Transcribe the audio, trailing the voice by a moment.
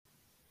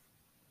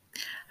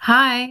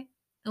Hi,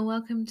 and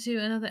welcome to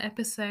another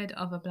episode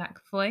of A Black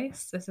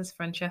Voice. This is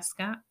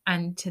Francesca,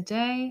 and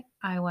today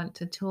I want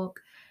to talk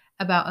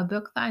about a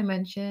book that I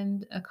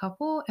mentioned a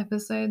couple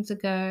episodes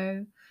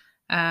ago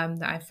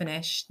that I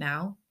finished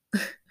now.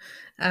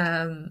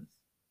 um,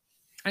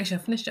 Actually,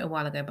 I finished it a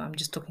while ago, but I'm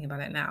just talking about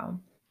it now.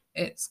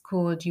 It's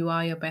called You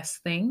Are Your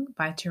Best Thing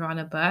by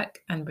Tarana Burke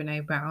and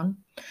Brene Brown.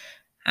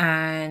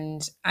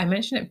 And I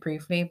mentioned it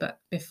briefly but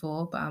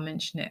I'll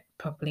mention it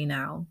properly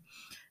now.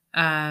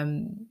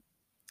 Um,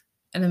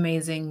 an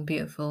amazing,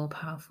 beautiful,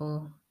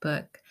 powerful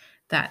book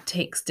that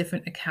takes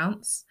different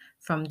accounts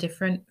from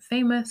different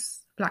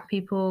famous Black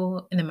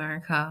people in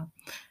America.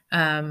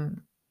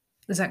 Um,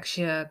 there's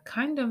actually a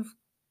kind of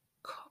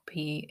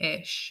copy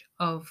ish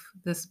of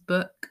this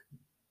book,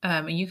 a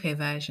UK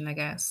version, I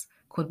guess,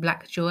 called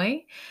Black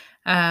Joy,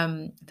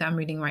 that I'm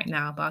reading right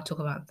now, but I'll talk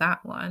about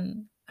that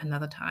one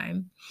another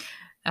time.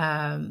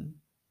 Um,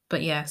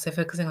 but yeah, so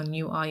focusing on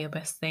You Are Your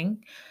Best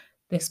Thing,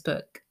 this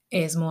book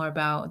is more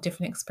about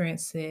different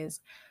experiences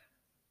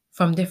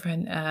from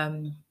different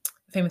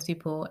famous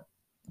people,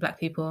 Black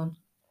people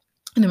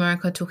in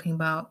America, talking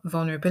about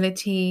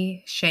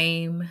vulnerability,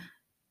 shame,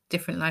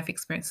 different life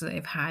experiences that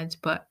they've had,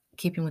 but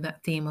keeping with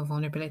that theme of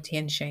vulnerability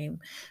and shame,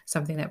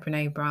 something that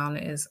Brene Brown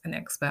is an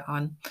expert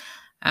on.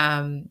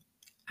 Um,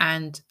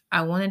 and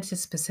I wanted to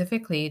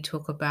specifically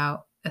talk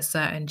about a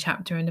certain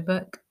chapter in the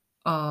book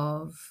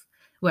of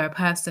where a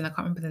person, I can't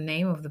remember the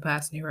name of the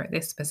person who wrote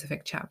this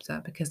specific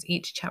chapter because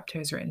each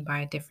chapter is written by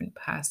a different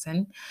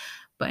person.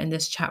 But in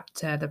this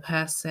chapter, the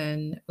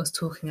person was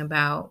talking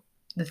about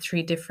the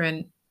three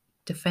different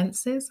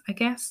defenses, I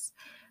guess,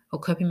 or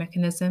coping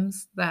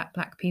mechanisms that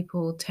Black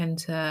people tend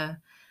to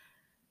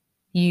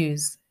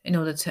use in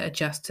order to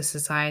adjust to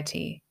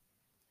society.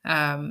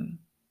 Um,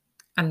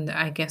 and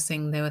I'm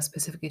guessing they were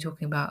specifically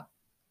talking about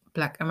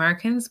Black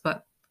Americans,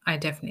 but I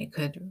definitely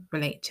could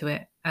relate to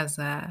it as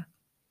a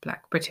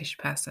Black British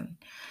person.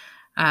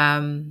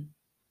 Um,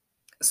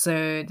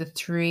 so the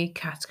three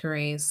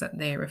categories that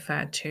they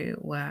referred to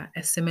were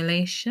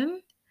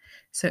assimilation,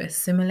 so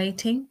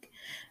assimilating,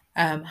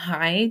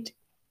 hide,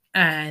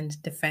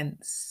 and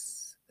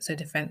defense, so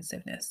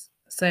defensiveness.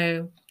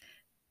 So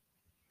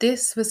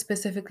this was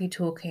specifically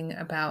talking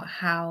about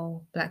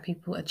how Black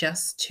people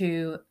adjust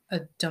to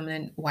a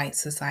dominant white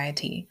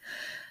society.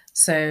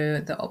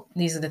 So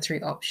these are the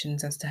three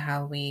options as to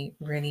how we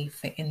really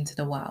fit into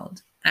the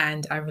world.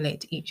 And I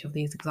relate to each of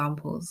these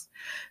examples.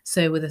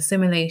 So with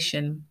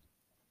assimilating,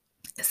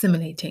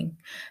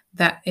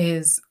 that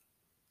is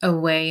a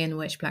way in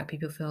which Black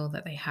people feel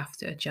that they have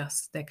to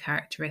adjust their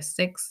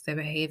characteristics, their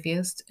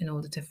behaviors in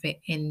order to fit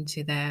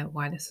into their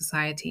wider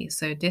society.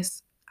 So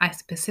this I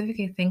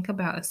specifically think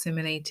about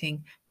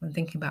assimilating when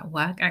thinking about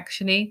work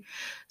actually.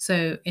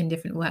 So in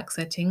different work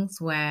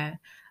settings where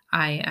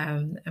I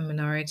am a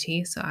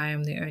minority, so I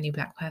am the only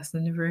Black person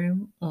in the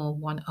room, or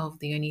one of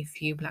the only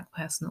few Black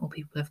person or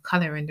people of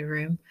color in the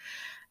room.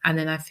 And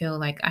then I feel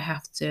like I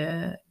have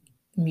to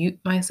mute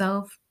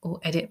myself or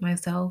edit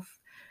myself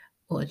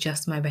or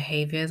adjust my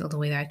behaviors or the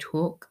way that I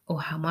talk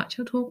or how much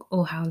I talk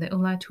or how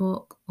little I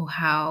talk or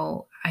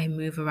how I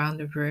move around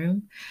the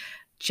room,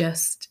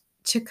 just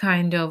to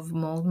kind of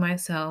mold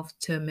myself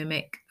to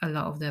mimic a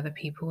lot of the other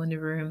people in the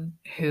room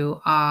who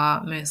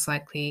are most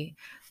likely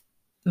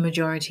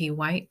majority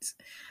white,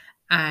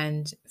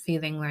 and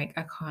feeling like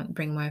I can't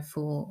bring my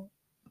full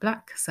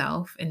Black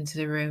self into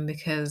the room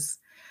because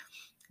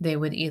they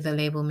would either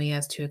label me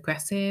as too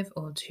aggressive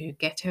or too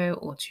ghetto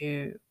or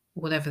too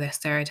whatever their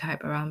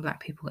stereotype around Black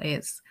people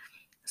is.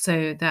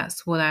 So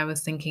that's what I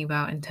was thinking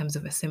about in terms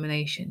of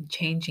assimilation,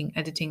 changing,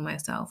 editing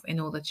myself in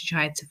order to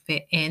try to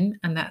fit in.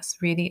 And that's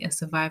really a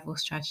survival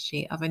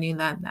strategy. I've only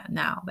learned that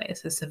now, that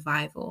it's a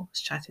survival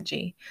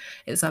strategy.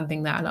 It's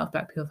something that a lot of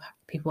Black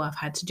people have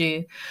had to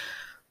do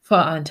for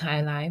our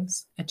entire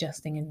lives,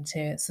 adjusting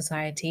into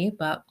society.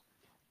 But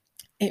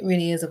it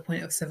really is a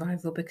point of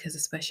survival because,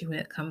 especially when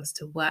it comes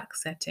to work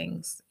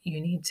settings,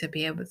 you need to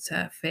be able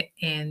to fit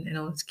in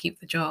order to keep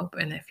the job.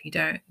 And if you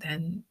don't,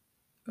 then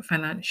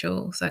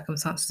financial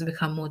circumstances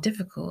become more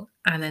difficult.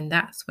 And then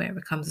that's where it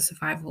becomes a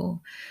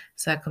survival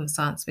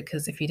circumstance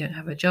because if you don't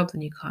have a job,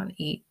 then you can't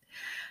eat.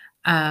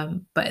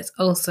 But it's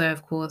also,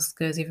 of course,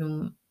 goes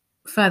even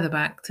further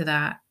back to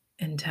that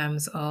in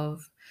terms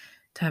of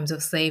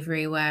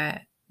slavery,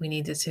 where we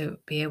needed to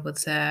be able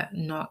to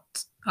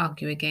not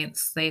argue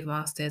against slave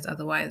masters,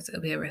 otherwise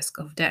it'll be a risk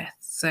of death.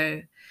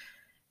 So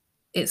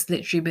it's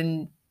literally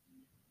been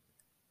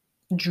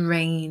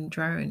drained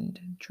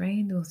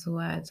was the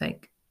word,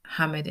 like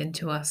hammered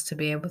into us to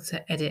be able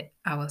to edit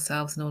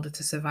ourselves in order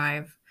to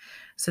survive.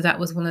 So that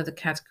was one of the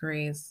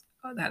categories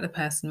that the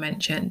person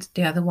mentioned.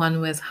 The other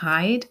one was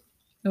hide,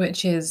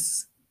 which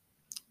is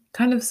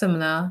kind of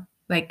similar,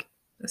 like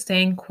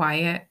staying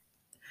quiet.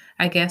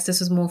 I guess this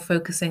was more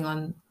focusing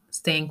on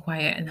staying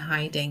quiet and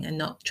hiding and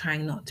not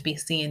trying not to be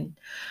seen.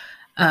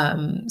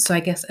 So I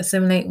guess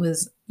assimilate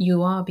was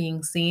you are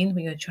being seen,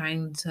 but you're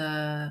trying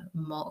to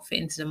fit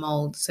into the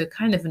mold. So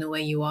kind of in a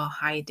way you are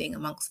hiding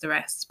amongst the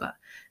rest, but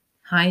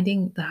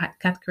hiding, the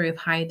category of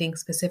hiding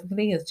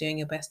specifically, is doing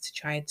your best to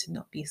try to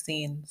not be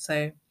seen.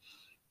 So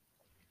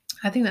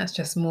I think that's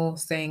just more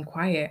staying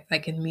quiet,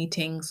 like in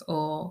meetings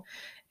or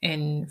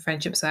in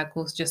friendship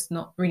circles, just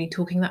not really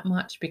talking that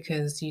much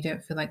because you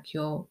don't feel like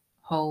your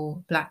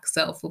whole black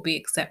self will be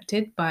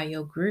accepted by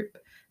your group.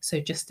 So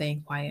just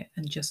staying quiet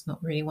and just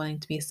not really wanting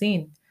to be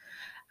seen.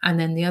 And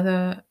then the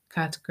other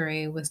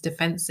category was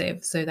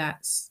defensive. So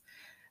that's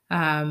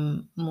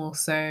more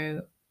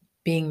so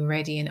being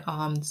ready and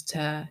armed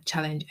to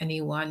challenge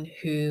anyone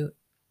who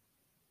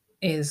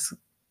is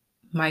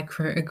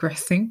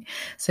microaggressing.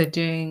 So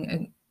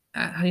doing,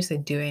 how do you say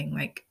doing?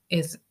 Like,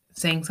 is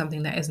saying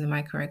something that isn't a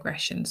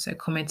microaggression. So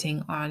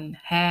commenting on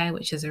hair,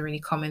 which is a really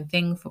common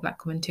thing for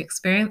Black women to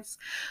experience,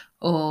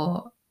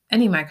 or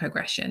any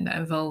microaggression that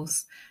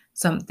involves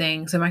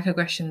something. So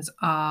microaggressions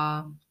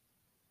are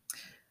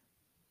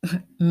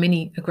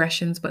mini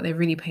aggressions, but they're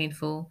really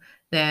painful.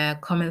 They're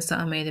comments that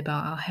are made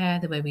about our hair,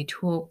 the way we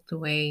talk, the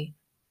way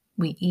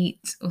we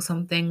eat, or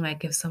something.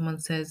 Like if someone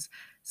says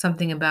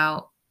something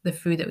about the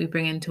food that we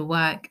bring into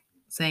work,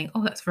 saying,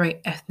 "Oh, that's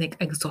very ethnic,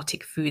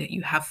 exotic food that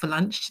you have for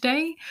lunch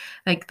today,"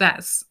 like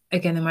that's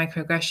again a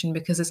microaggression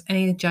because it's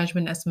any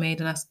judgment that's made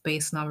on us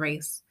based on our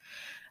race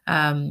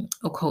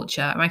or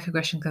culture.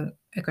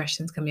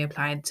 Aggressions can be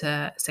applied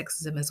to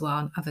sexism as well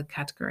and other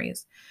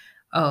categories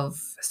of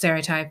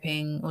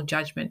stereotyping or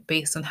judgment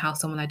based on how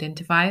someone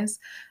identifies.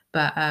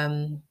 But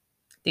the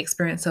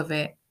experience of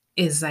it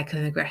is like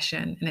an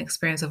aggression, an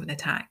experience of an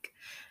attack.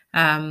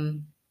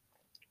 Um,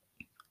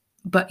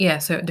 but yeah,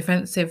 so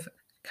defensive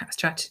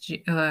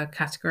strategy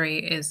category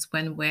is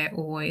when we're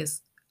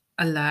always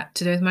alert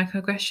to those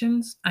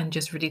microaggressions and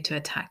just ready to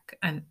attack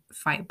and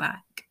fight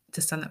back,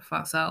 to stand up for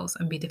ourselves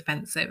and be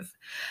defensive.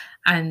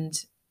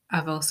 And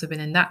I've also been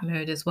in that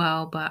mode as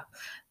well, but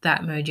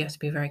that mode you have to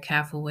be very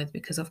careful with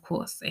because, of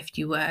course, if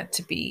you were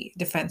to be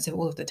defensive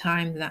all of the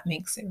time, that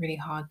makes it really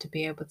hard to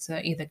be able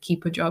to either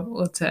keep a job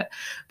or to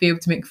be able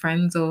to make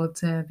friends or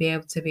to be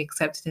able to be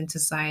accepted in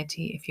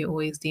society if you're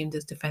always deemed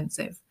as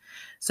defensive.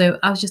 So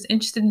I was just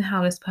interested in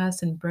how this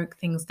person broke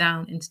things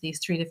down into these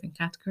three different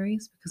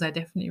categories because I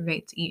definitely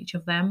relate to each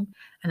of them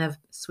and I've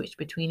switched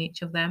between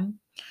each of them.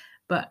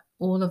 But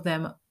all of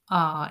them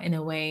are, in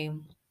a way,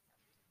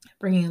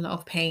 bringing a lot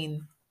of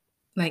pain,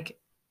 like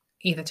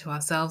either to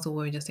ourselves or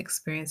we're just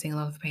experiencing a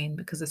lot of pain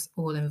because it's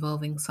all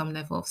involving some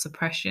level of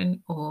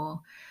suppression or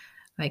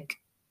like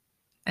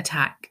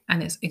attack.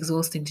 And it's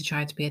exhausting to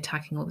try to be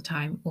attacking all the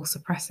time or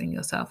suppressing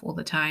yourself all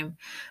the time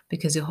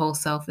because your whole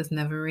self is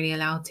never really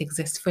allowed to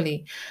exist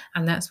fully.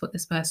 And that's what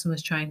this person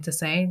was trying to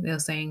say. They were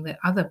saying the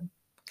other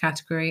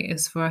category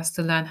is for us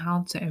to learn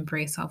how to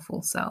embrace our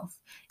full self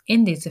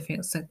in these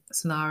different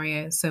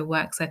scenarios, so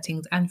work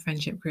settings and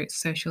friendship groups,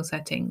 social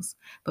settings,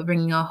 but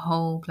bringing our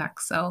whole black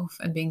self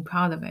and being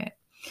proud of it.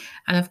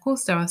 And of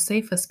course, there are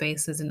safer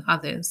spaces in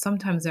others.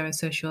 Sometimes there are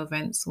social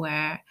events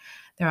where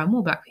there are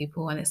more Black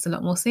people and it's a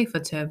lot more safer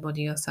to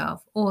embody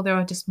yourself. Or there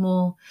are just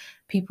more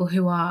people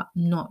who are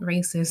not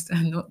racist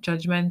and not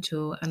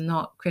judgmental and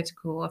not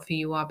critical of who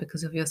you are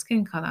because of your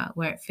skin color,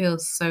 where it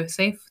feels so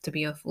safe to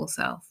be your full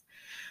self.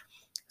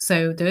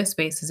 So those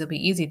spaces, it'll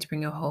be easy to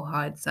bring your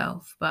wholehearted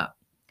self, but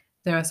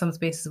there are some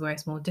spaces where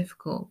it's more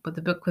difficult. But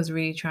the book was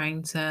really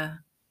trying to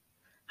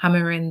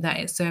hammer in that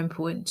it's so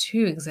important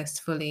to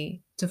exist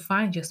fully, to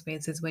find your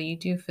spaces where you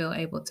do feel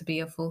able to be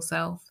your full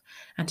self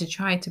and to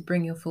try to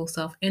bring your full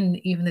self in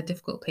even the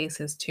difficult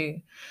places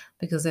too,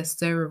 because they're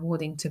so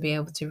rewarding to be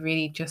able to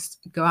really just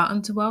go out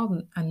into the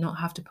world and not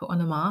have to put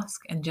on a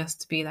mask and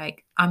just to be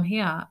like, I'm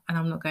here and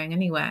I'm not going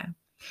anywhere.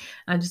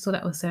 I just thought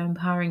that was so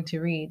empowering to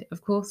read.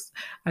 Of course,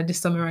 I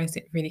just summarized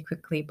it really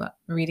quickly, but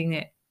reading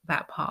it,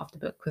 that part of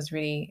the book was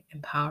really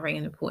empowering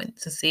and important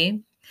to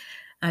see.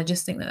 I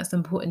just think that that's an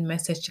important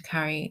message to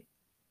carry,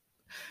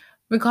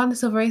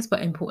 regardless of race,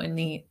 but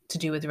importantly to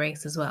do with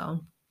race as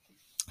well,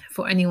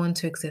 for anyone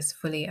to exist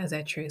fully as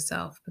their true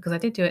self. Because I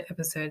did do an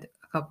episode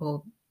a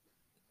couple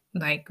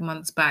like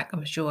months back,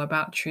 I'm sure,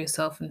 about true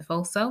self and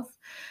false self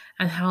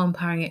and how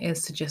empowering it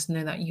is to just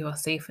know that you are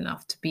safe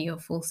enough to be your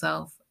full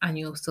self and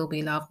you'll still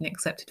be loved and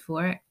accepted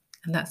for it.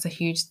 And that's a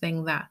huge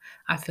thing that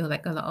I feel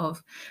like a lot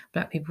of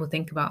Black people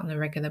think about on a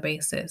regular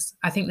basis.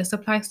 I think this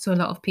applies to a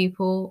lot of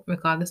people,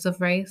 regardless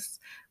of race,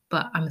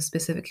 but I'm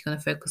specifically going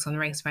to focus on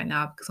race right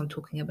now because I'm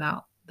talking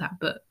about that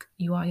book,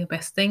 You Are Your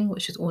Best Thing,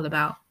 which is all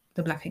about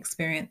the Black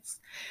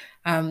experience.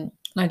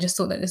 I just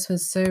thought that this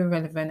was so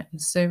relevant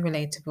and so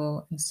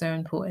relatable and so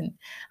important.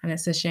 And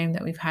it's a shame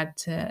that we've had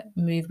to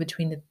move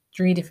between the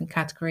three different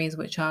categories,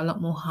 which are a lot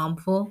more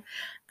harmful.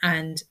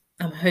 And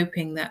I'm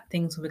hoping that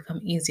things will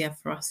become easier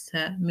for us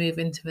to move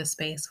into a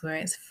space where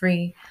it's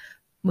free.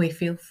 We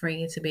feel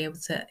free to be able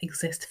to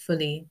exist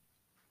fully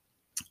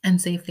and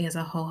safely as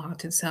our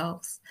wholehearted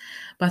selves.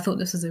 But I thought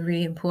this was a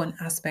really important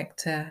aspect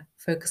to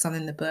focus on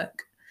in the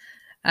book.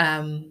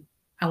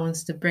 I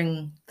wanted to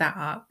bring that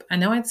up. I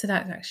know I'd said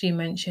I'd actually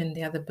mentioned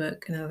the other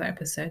book in another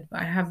episode,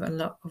 but I have a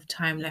lot of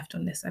time left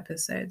on this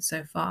episode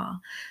so far.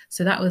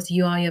 So that was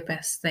You Are Your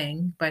Best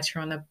Thing by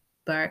Tarana,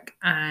 Burke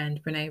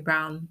and Brene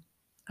Brown.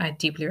 I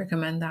deeply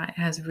recommend that. It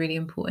has really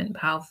important,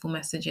 powerful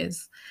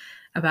messages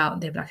about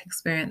their Black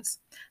experience.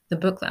 The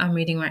book that I'm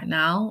reading right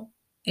now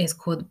is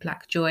called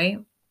Black Joy.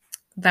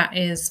 That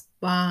is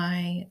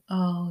by,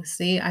 I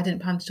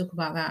didn't plan to talk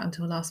about that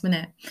until last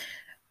minute.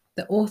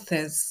 The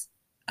authors,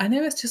 I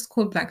know it's just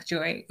called Black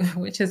Joy,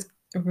 which is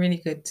really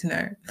good to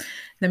know.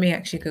 Let me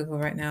actually Google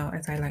right now,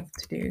 as I like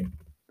to do.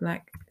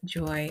 Black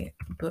Joy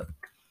book.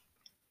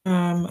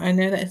 I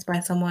know that it's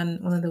by one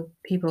of the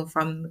people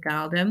from the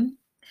Galdem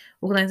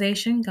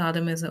organization.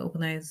 Galdem is an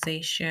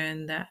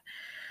organization that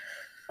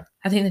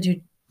I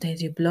think they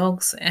do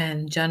blogs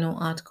and journal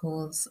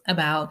articles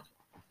about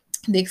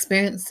the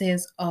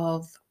experiences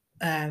of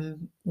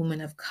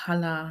women of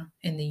color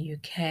in the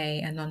UK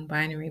and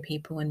non-binary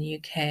people in the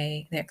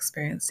UK, the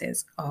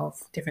experiences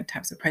of different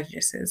types of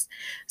prejudices.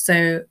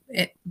 So,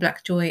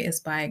 Black Joy is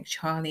by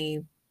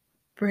Charlie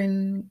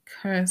Bryn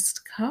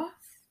Kirstcuff.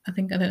 I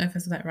don't know if I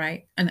said that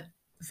right, and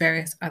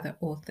various other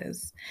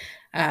authors.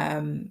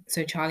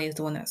 So Charlie is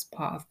the one that's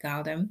part of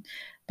Galdem,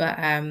 but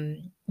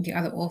the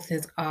other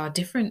authors are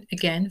different,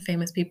 again,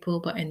 famous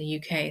people, but in the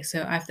UK. So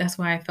that's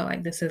why I felt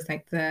like this is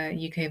like the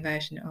UK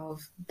version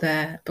of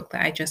the book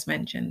that I just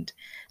mentioned,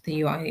 the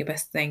You Are Your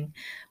Best Thing.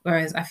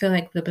 Whereas I feel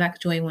like the Black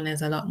Joy one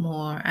is a lot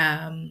more.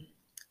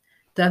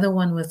 The other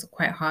one was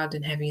quite hard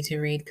and heavy to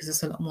read because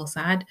it's a lot more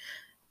sad.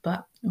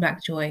 But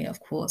Black Joy, of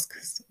course,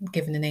 because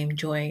given the name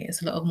Joy,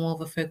 it's a lot more of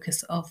a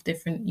focus of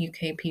different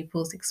UK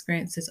people's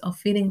experiences of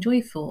feeling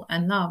joyful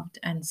and loved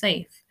and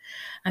safe.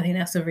 I think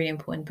that's a really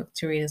important book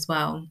to read as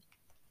well.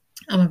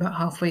 I'm about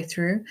halfway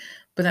through,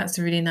 but that's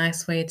a really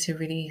nice way to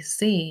really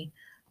see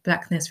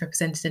Blackness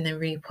represented in a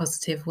really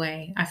positive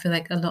way. I feel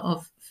like a lot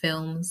of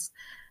films,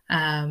 there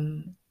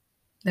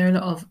are a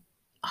lot of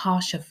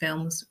harsher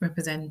films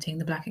representing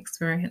the Black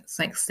experience,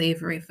 like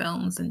slavery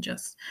films and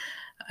just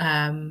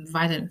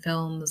violent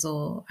films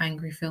or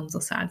angry films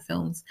or sad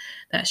films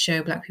that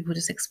show Black people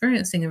just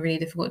experiencing a really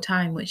difficult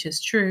time, which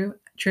is true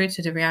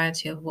to the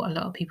reality of what a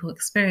lot of people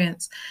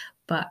experience.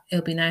 But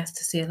it'll be nice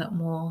to see a lot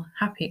more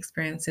happy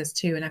experiences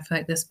too. And I feel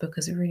like this book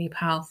is a really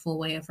powerful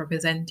way of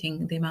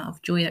representing the amount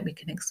of joy that we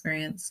can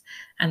experience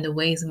and the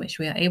ways in which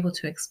we are able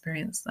to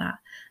experience that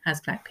as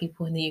Black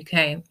people in the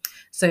UK.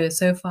 So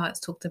far it's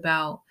talked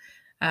about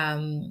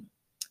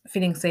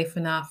feeling safe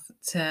enough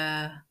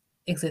to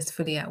exist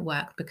fully at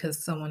work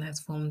because someone has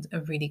formed a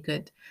really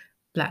good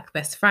Black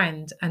best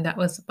friend. And that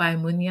was by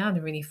Munya,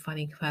 the really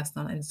funny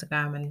person on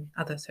Instagram and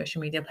other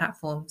social media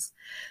platforms,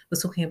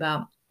 was talking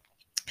about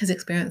his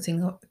experience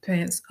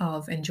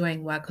of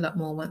enjoying work a lot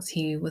more once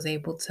he was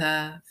able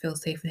to feel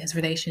safe in his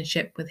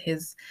relationship with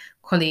his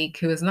colleague,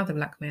 who is another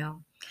Black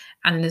male.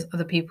 And then there's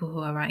other people who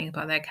are writing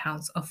about their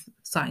accounts of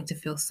starting to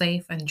feel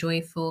safe and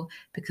joyful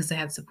because they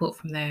had support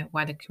from their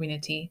wider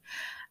community.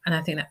 And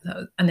I think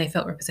and they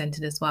felt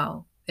represented as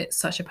well. It's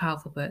such a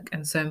powerful book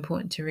and so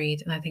important to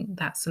read. And I think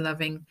that's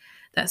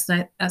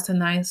a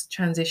nice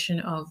transition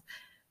of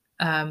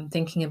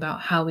thinking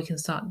about how we can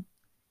start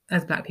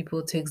as Black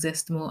people to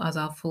exist more as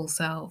our full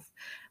self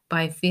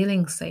by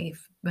feeling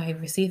safe, by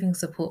receiving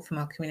support from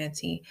our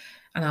community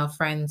and our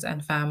friends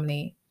and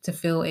family, to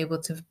feel able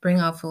to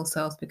bring our full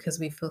selves because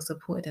we feel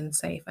supported and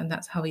safe. And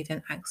that's how we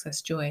then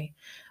access joy.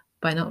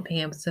 By not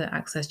being able to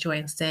access joy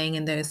and staying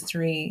in those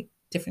three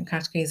different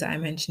categories that I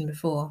mentioned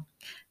before,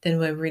 then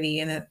we're really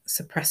in a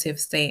suppressive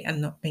state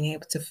and not being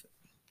able to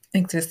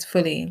exist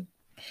fully.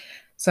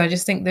 So I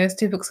just think those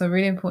two books are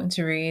really important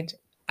to read.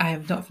 I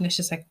have not finished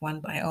the second one,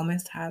 but I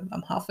almost have.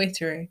 I'm halfway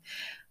through.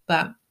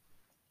 But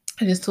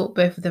I just thought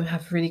both of them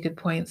have really good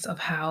points of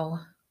how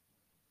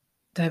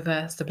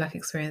diverse the Black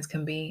experience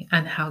can be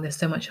and how there's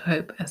so much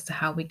hope as to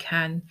how we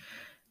can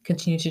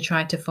continue to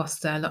try to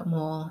foster a lot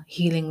more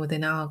healing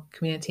within our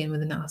community and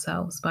within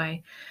ourselves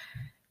by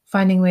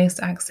finding ways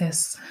to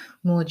access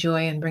more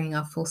joy and bringing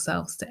our full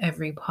selves to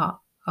every part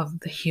of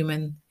the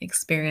human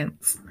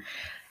experience.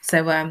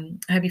 So I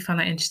hope you found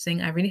that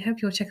interesting. I really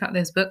hope you'll check out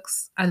those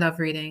books. I love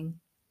reading,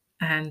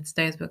 and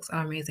those books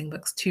are amazing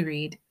books to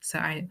read. So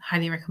I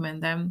highly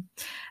recommend them.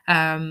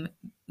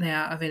 They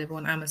are available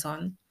on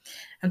Amazon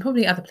and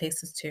probably other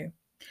places too,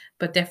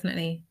 but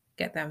definitely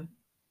get them.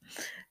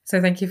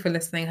 So thank you for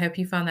listening. I hope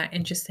you found that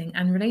interesting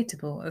and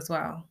relatable as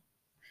well.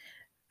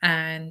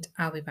 And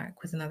I'll be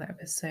back with another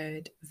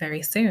episode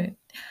very soon.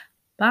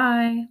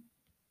 Bye.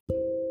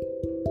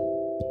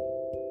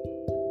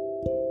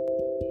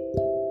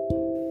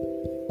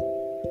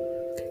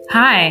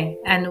 Hi,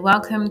 and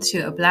welcome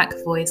to a Black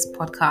Voice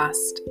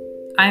podcast.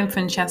 I'm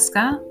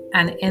Francesca,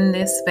 and in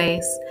this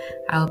space,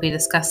 I will be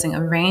discussing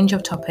a range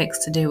of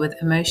topics to do with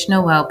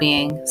emotional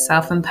well-being,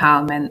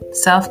 self-empowerment,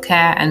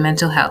 self-care, and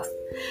mental health,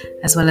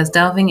 as well as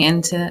delving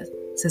into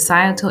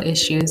societal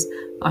issues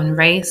on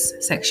race,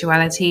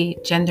 sexuality,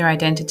 gender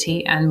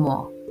identity, and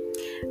more.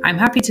 I'm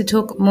happy to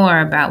talk more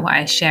about what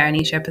I share in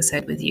each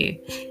episode with you.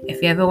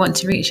 If you ever want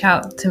to reach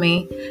out to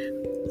me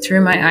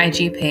through my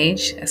IG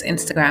page, as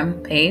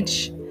Instagram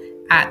page,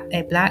 at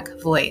a Black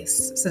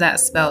Voice. So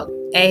that's spelled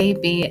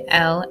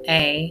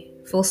ABLA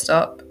full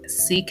stop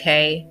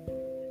CK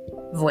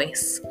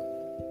voice.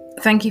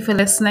 Thank you for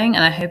listening,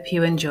 and I hope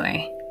you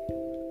enjoy.